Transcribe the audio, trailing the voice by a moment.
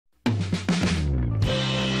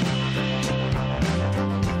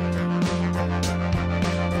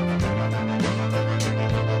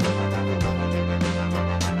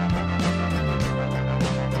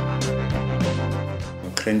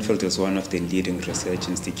Cranfield is one of the leading research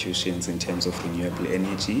institutions in terms of renewable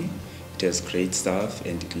energy. It has great staff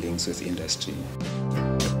and it links with industry.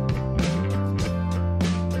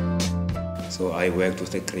 So I worked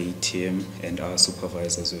with a great team, and our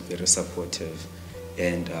supervisors were very supportive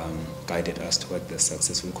and guided us toward the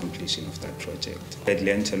successful completion of that project. I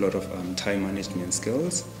learned a lot of time management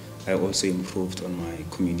skills. I also improved on my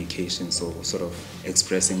communication, so sort of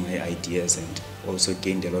expressing my ideas, and also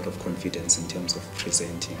gained a lot of confidence in terms of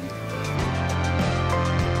presenting.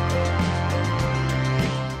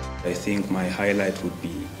 I think my highlight would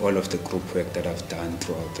be all of the group work that I've done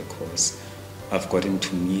throughout the course. I've gotten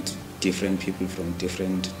to meet different people from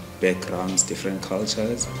different backgrounds, different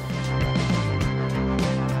cultures.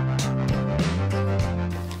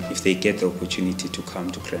 If they get the opportunity to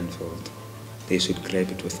come to Cranfield, they should grab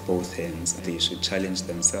it with both hands. They should challenge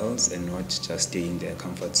themselves and not just stay in their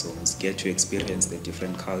comfort zones. Get to experience the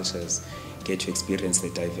different cultures, get to experience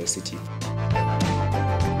the diversity.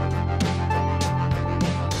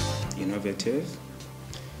 Innovative,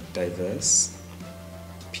 diverse,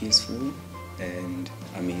 peaceful, and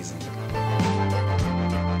amazing.